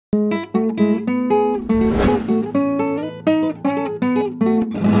When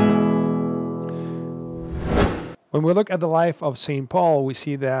we look at the life of St. Paul, we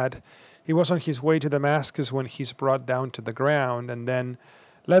see that he was on his way to Damascus when he's brought down to the ground, and then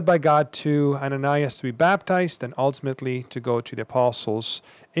led by God to Ananias to be baptized, and ultimately to go to the apostles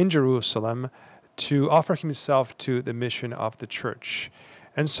in Jerusalem to offer himself to the mission of the church.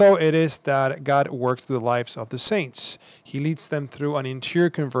 And so it is that God works through the lives of the saints. He leads them through an interior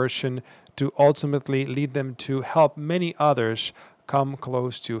conversion to ultimately lead them to help many others come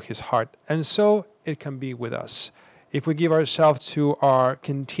close to his heart. And so it can be with us. If we give ourselves to our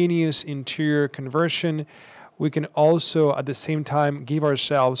continuous interior conversion, we can also at the same time give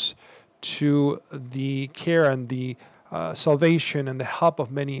ourselves to the care and the salvation and the help of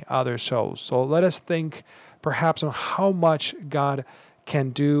many other souls. So let us think perhaps on how much God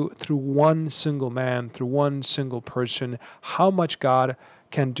can do through one single man, through one single person, how much God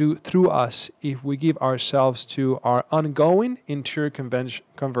can do through us if we give ourselves to our ongoing interior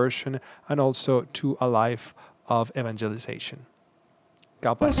conversion and also to a life of evangelization.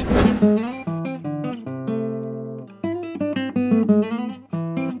 God bless you.